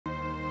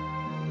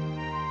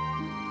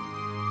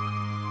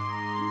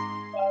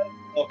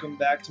Welcome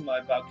back to my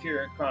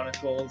Valkyria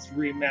Chronicles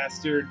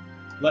Remastered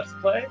Let's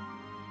Play.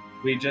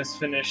 We just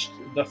finished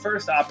the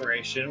first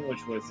operation,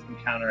 which was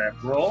Encounter at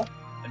Roll,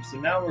 and so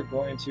now we're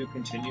going to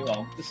continue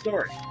on with the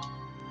story.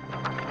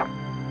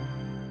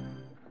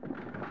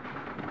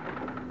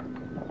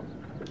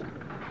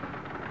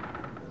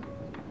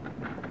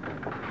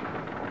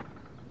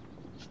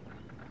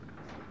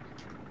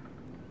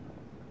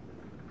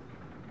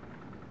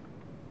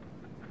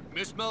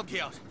 Miss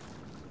Melchiot,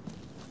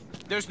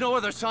 there's no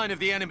other sign of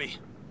the enemy.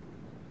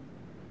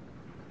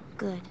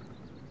 Good.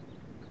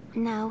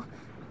 Now,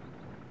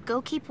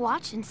 go keep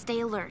watch and stay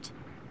alert.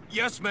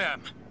 Yes,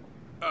 ma'am.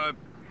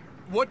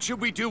 What should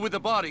we do with the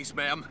bodies,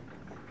 ma'am?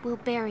 We'll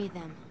bury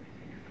them.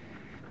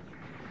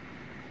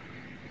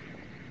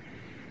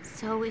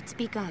 So it's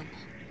begun.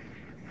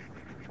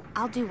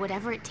 I'll do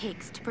whatever it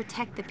takes to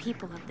protect the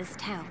people of this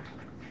town.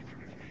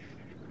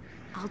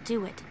 I'll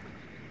do it.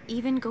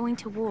 Even going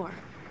to war,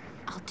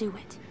 I'll do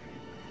it.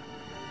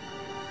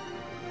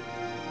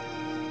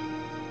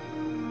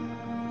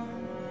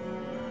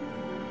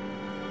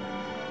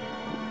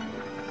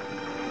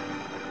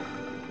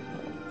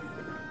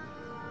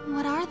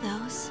 What are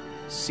those?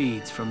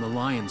 Seeds from the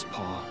lion's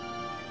paw.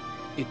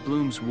 It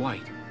blooms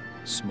white,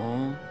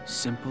 small,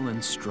 simple,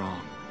 and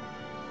strong.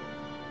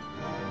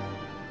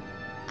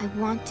 I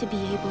want to be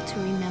able to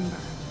remember,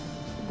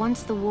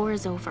 once the war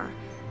is over,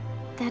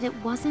 that it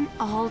wasn't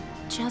all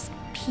just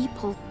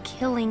people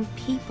killing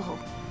people.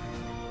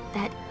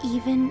 That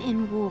even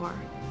in war,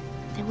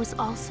 there was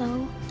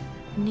also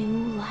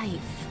new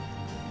life.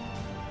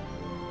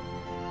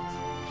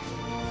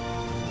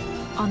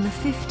 On the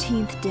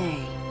 15th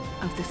day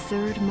of the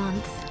 3rd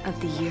month of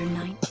the year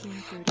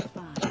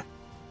 1935,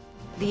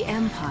 the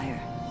Empire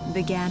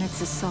began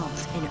its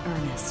assault in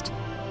earnest.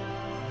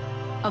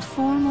 A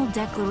formal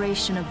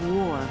declaration of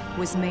war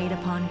was made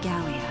upon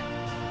Gallia.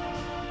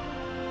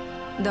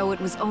 Though it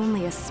was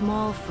only a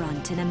small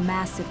front in a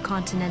massive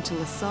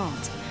continental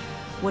assault,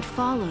 what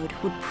followed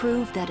would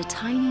prove that a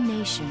tiny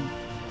nation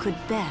could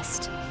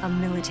best a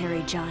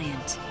military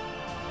giant.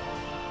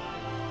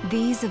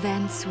 These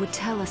events would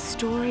tell a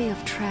story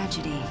of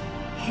tragedy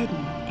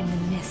hidden in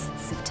the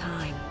mists of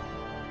time.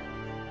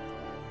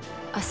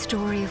 A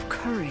story of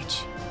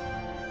courage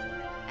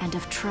and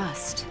of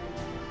trust,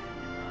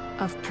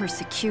 of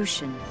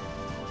persecution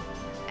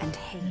and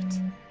hate,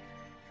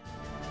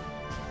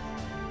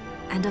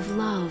 and of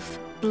love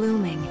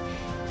blooming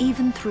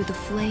even through the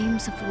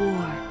flames of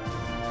war.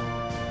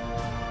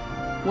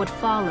 What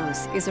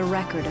follows is a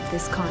record of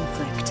this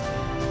conflict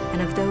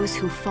and of those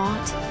who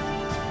fought,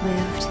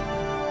 lived,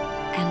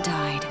 and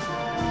died.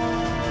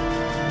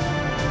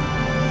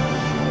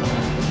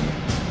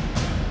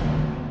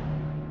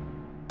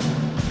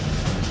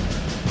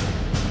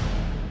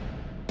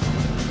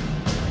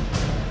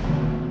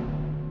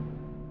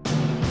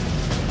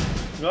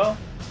 Well,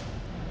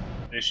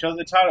 they show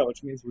the title,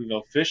 which means we've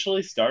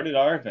officially started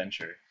our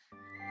adventure.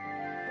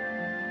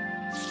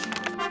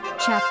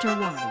 Chapter 1.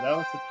 So that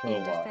was the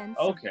prologue.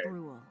 Okay.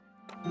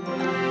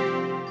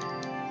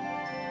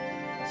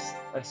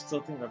 I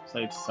still think I've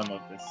played some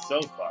of this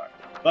so far,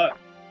 but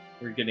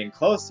we're getting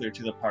closer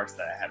to the parts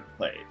that I haven't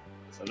played.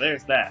 So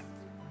there's that.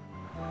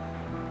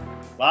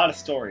 A lot of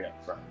story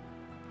up front.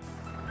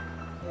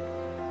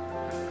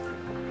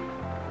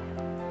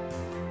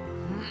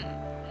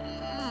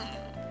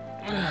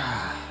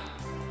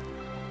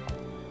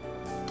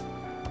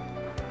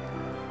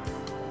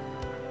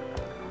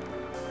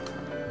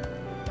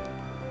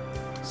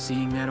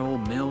 Seeing that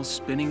old mill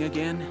spinning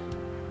again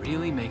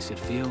really makes it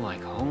feel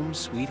like home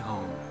sweet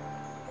home.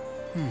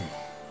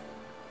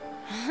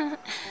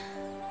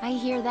 I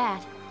hear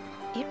that.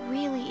 It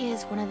really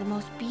is one of the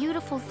most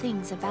beautiful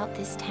things about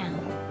this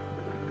town.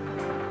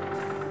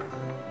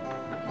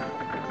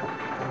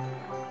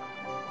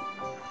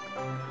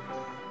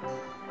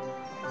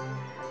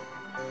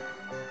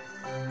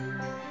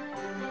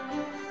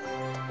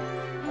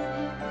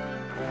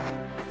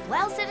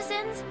 Well,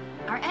 citizens,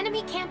 our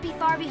enemy can't be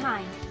far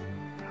behind.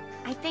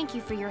 I thank you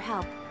for your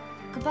help.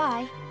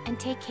 Goodbye, and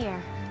take care.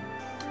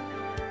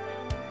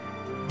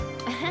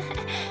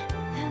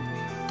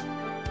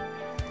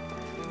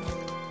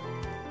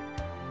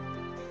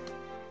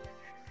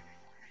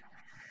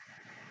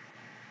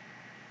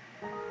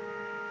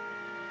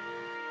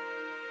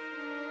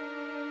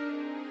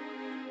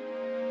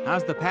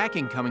 How's the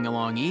packing coming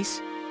along, Ys?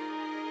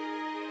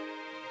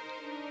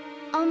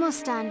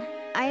 Almost done.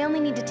 I only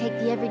need to take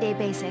the everyday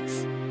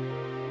basics.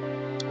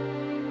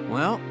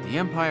 Well, the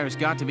Empire's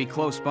got to be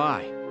close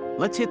by.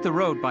 Let's hit the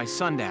road by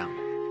sundown.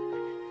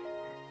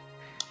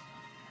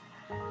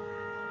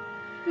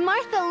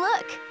 Martha,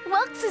 look!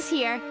 Wilkes is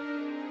here!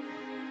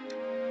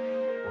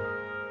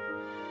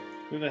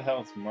 Who the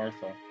hell is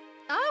Martha?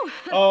 Oh!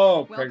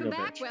 Oh, Welcome pregnant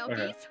back, bitch.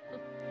 Welkies.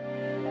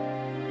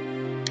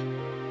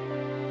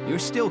 Okay. You're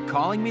still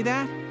calling me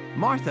that?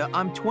 Martha,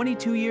 I'm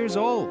 22 years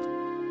old.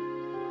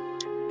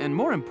 And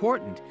more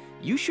important,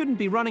 you shouldn't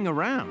be running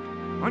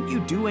around. Aren't you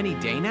due any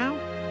day now?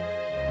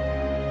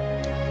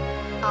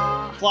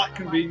 Aw, plot That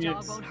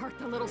convenience. dog won't hurt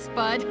the little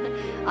spud.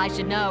 I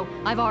should know.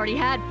 I've already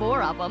had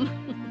 4 of them.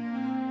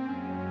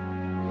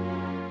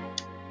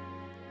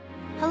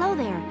 Hello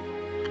there.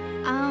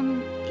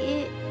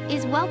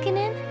 Is Welkin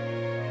in?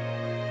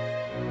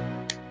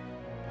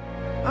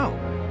 Oh,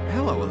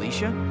 hello,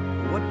 Alicia.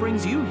 What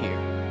brings you here?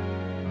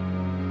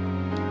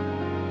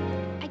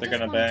 I They're just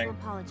gonna wanted bang. to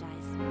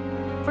apologize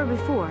for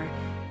before.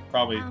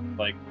 Probably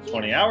like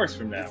 20 hours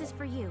from now. This is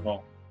for you.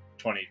 Well,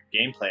 20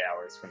 gameplay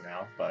hours from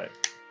now, but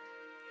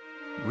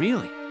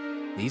Really?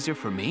 These are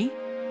for me?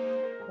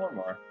 or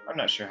more. I'm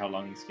not sure how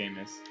long this game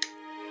is.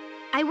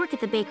 I work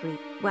at the bakery.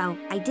 Well,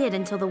 I did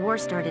until the war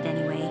started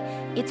anyway.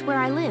 It's where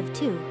I live,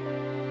 too.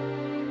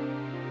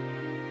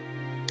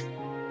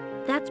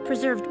 That's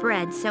preserved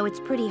bread, so it's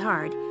pretty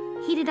hard.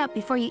 Heat it up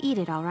before you eat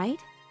it, all right?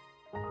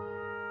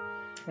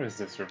 What is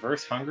this,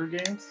 reverse Hunger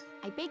Games?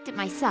 I baked it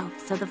myself,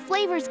 so the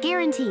flavor's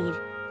guaranteed.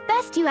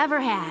 Best you ever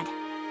had.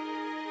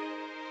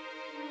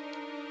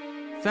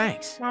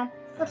 Thanks. Well,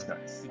 that's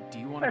nice. Do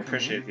you want I to come in?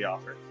 appreciate the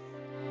offer.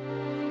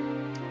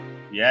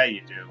 Yeah,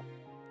 you do.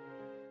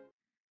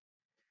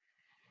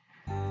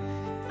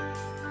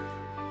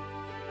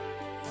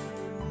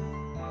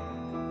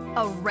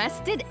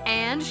 Arrested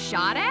and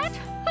shot at?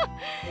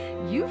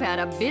 You've had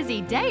a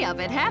busy day of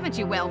it, haven't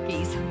you,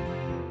 Welkies?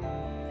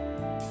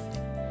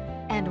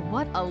 And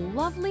what a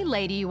lovely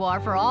lady you are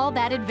for all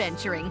that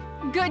adventuring.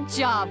 Good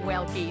job,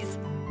 Welkies.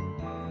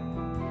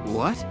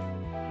 What?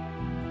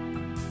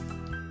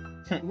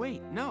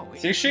 Wait, no.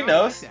 See, it's she not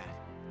knows. like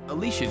that.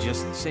 Alicia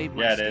just saved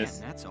my Yeah, it skin, is.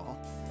 that's all.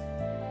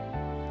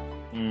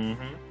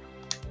 Mm-hmm.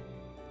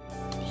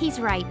 He's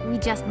right, we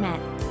just met.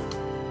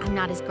 I'm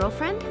not his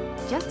girlfriend,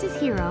 just his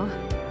hero.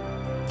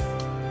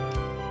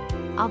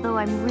 Although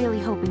I'm really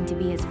hoping to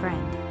be his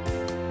friend.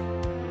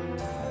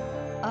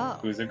 Oh,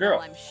 Who's a girl?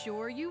 well, I'm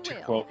sure you To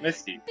will. quote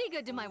Misty Be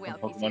good to my from Welkies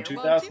Pokemon here,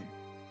 won't 2000.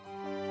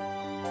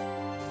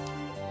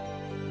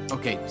 you?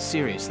 Okay,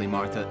 seriously,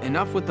 Martha,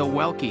 enough with the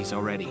Welkies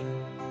already.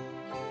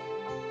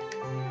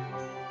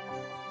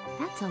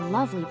 That's a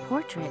lovely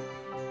portrait.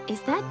 Is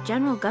that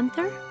General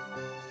Gunther?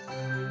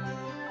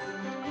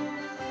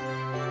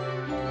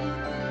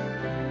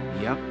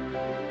 Yep.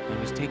 It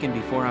was taken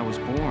before I was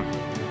born.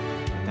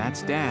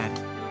 That's Dad.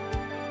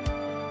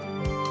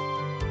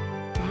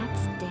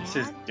 That's Dad. Is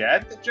his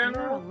dad the You're a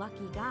general?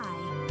 lucky guy.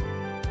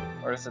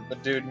 Or is it the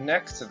dude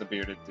next to the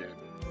bearded dude?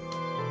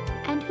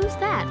 And who's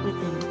that with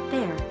him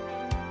there?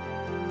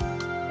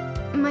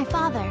 My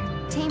father,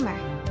 Tamer.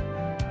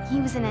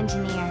 He was an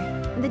engineer.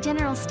 The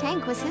General's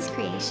tank was his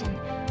creation.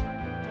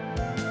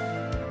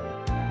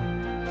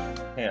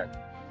 Hang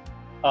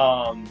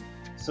on.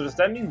 So does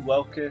that mean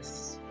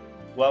Welkins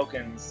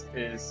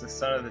is the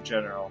son of the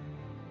general,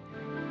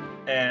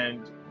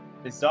 and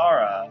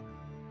Izara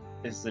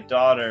is the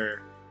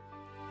daughter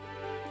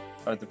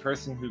of the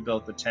person who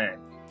built the tank?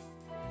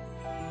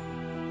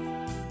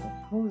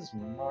 Who's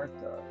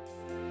Martha?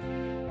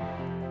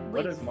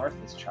 What Wait, is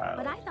Martha's child?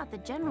 But I thought the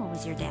General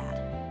was your dad.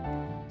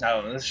 I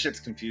don't know, this shit's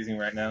confusing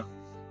right now.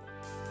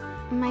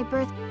 My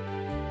birth...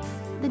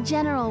 The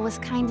General was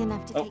kind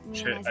enough to Oh take me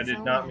in shit, as I his did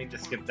own not after mean to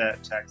that. skip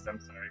that text, I'm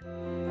sorry.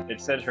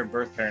 It said her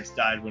birth parents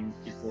died when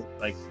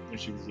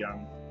she was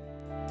young.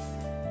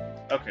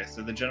 Okay,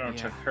 so the general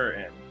took her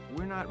in.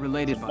 We're not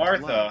related by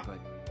Martha blood, but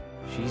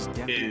she's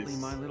definitely is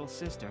my little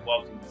sister.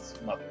 Welkins'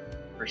 mother,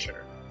 for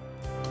sure.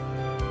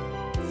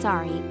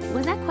 Sorry,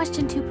 was that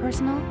question too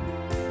personal?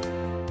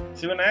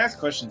 See, when I ask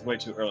questions way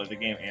too early, the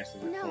game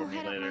answers it No, for me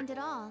I don't later. mind at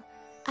all.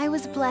 I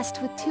was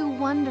blessed with 2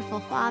 wonderful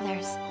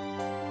fathers.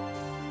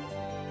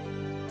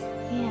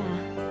 Yeah,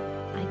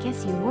 I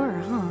guess you were,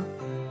 huh?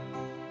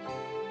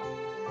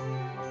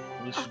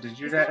 Alicia, did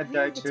your Is that dad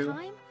really die the too?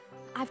 time?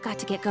 I've got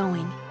to get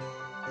going.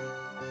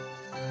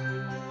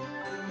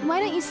 Why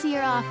don't you see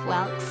her off,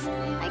 Welks?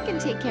 I can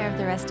take care of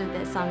the rest of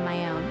this on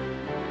my own.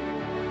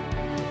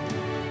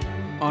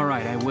 All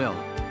right, I will.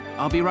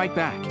 I'll be right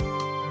back.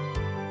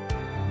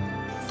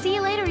 See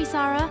you later,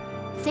 Isara.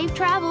 Safe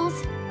travels.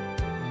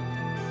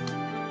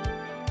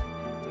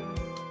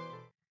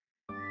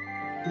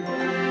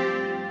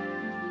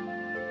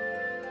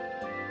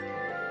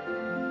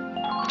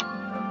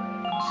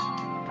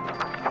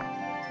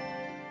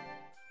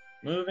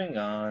 Moving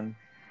on.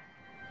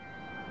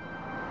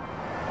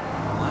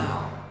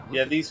 Wow.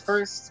 Yeah, these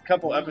first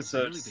couple Really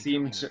episodes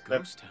becoming seem a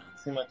ghost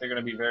town. like they're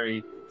gonna be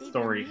very They've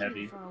story been waiting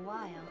heavy. for a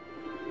while.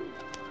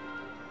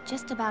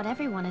 Just about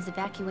everyone is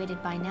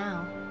evacuated by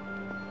now.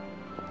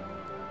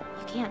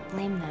 You can't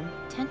blame them.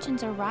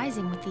 Tensions are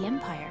rising with the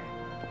Empire.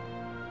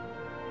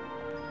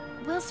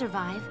 We'll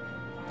survive.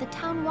 The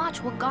Town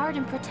Watch will guard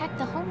and protect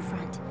the home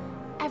front.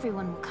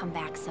 Everyone will come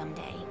back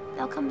someday.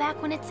 They'll come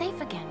back when it's safe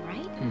again,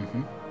 right?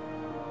 Mm-hmm.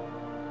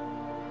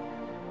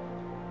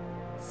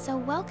 So,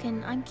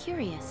 Welkin, I'm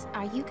curious.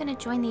 Are you gonna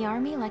join the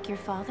army like your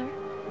father?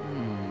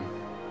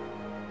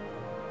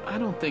 I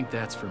don't think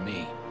that's for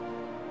me.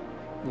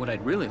 What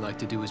I'd really like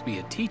to do is be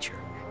a teacher.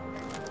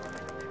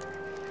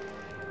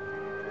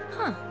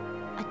 Huh.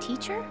 A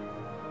teacher?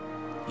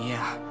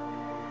 Yeah.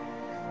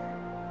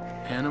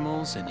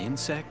 Animals and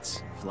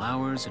insects,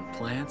 flowers and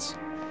plants.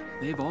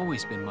 they've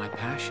always been my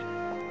passion.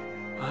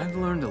 I've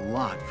learned a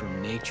lot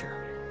from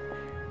nature.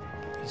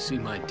 You see,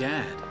 my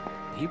dad,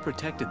 he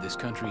protected this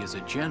country as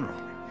a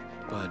general,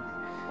 but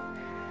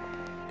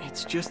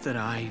it's just that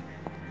I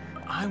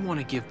want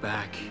to give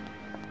back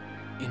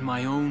in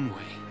my own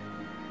way.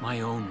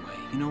 My own way.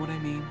 You know what I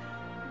mean?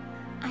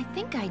 I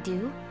think I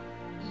do.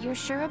 You're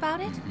sure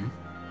about it?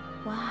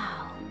 Mm-hmm.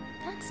 Wow,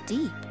 that's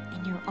deep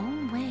in your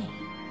own way.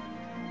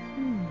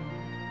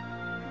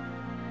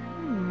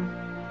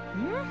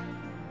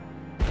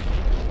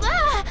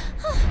 Ah!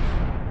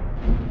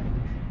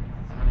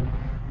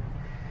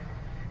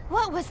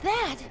 What was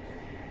that?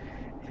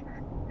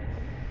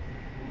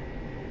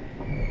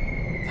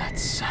 That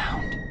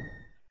sound.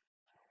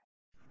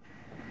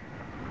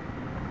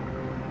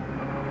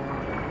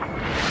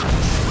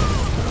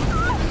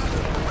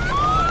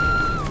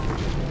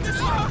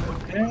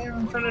 I didn't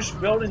even finish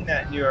building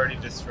that and you already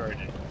destroyed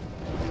it.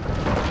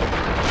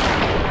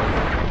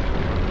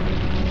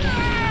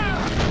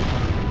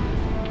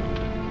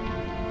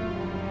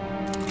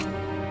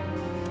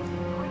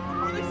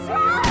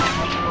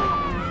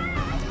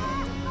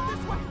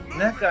 And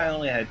that guy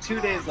only had 2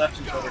 days left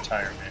until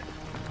retirement.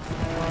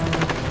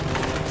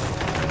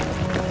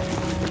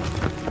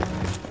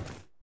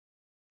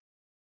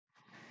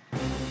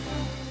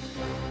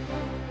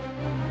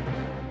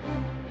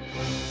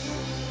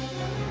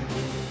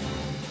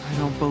 I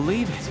don't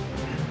believe it.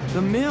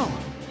 The mill.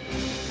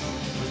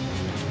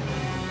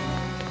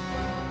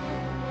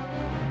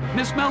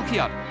 Miss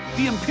Melchior,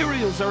 the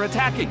Imperials are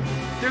attacking.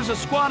 There's a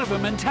squad of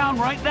them in town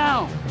right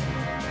now.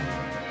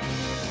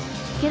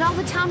 Get all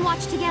the town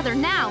watch together,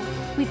 now!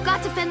 We've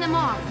got to fend them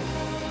off!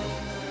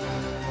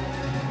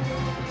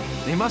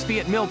 They must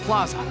be at Mill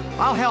Plaza.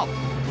 I'll help.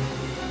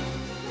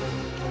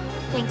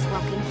 Thanks,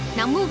 Welkin.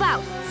 Now move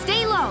out!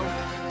 Stay low!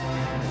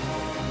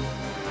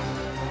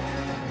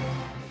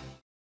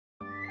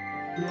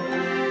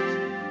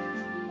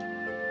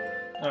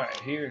 Alright,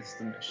 here's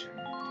the mission.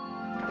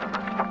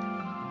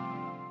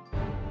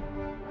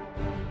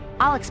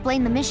 I'll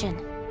explain the mission.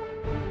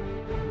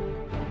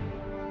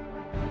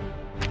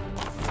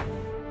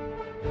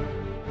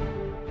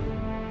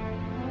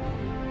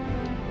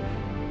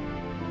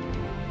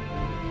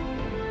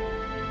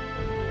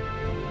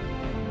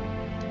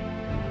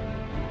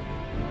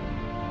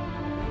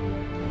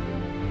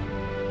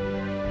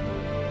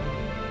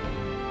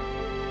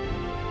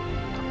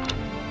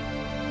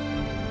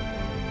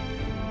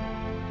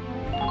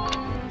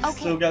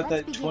 Still got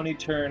that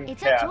 20-turn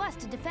It's cap, up to us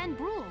to defend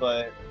Brule.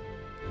 but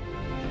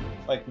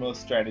like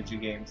most strategy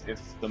games,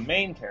 if the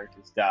main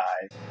characters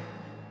die,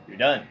 you're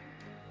done.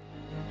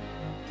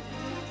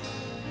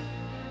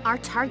 Our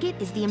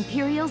target is the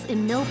Imperials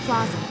in Mill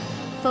Plaza.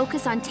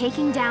 Focus on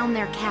taking down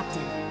their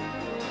captain.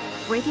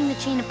 Breaking the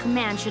chain of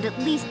command should at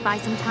least buy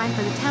some time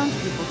for the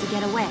townspeople to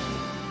get away.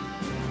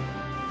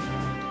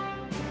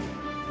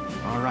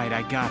 All right,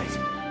 I got it.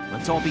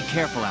 Let's all be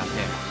careful out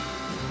there.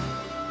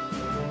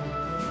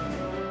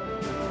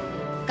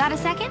 Got a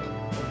second?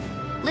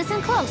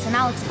 Listen close and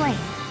I'll explain.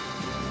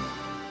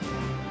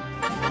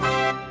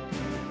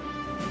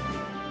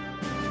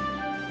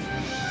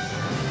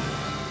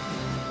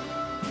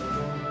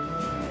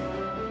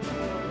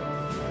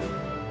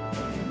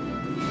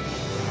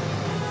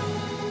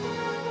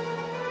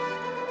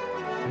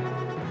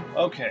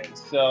 Okay,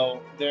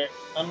 so there,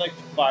 unlike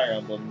Fire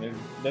Emblem, there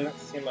doesn't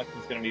seem like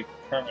there's going to be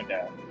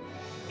permadeath.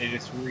 They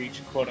just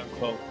reach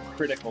quote-unquote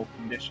critical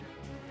condition.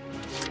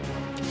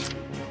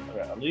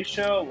 Okay,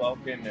 Alicia,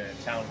 Welkin, and a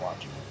Town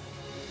Watcher.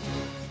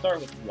 Let's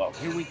start with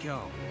Welkin. Here we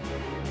go.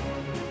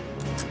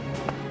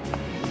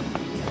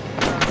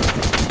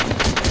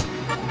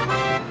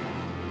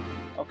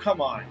 Oh,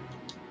 come on.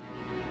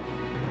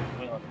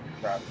 We don't have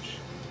to crouch.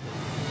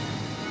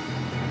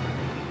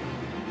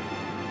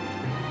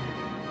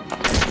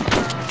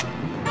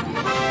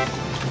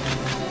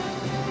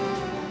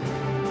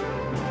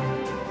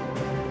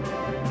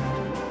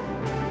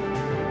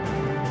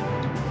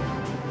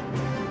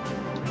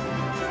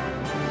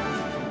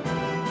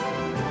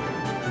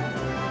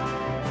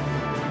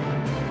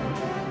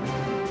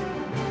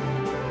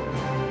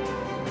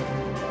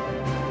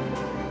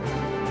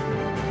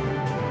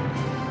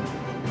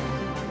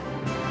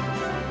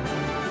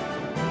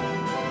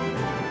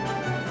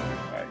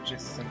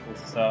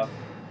 Stuff.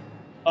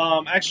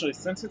 Actually,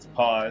 since it's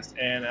paused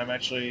and I'm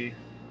actually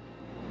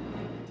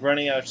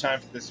running out of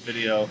time for this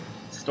video,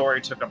 the story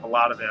took up a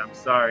lot of it, I'm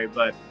sorry,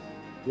 but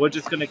we're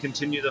just going to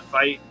continue the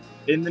fight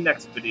in the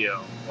next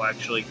video. We'll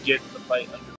actually get the fight under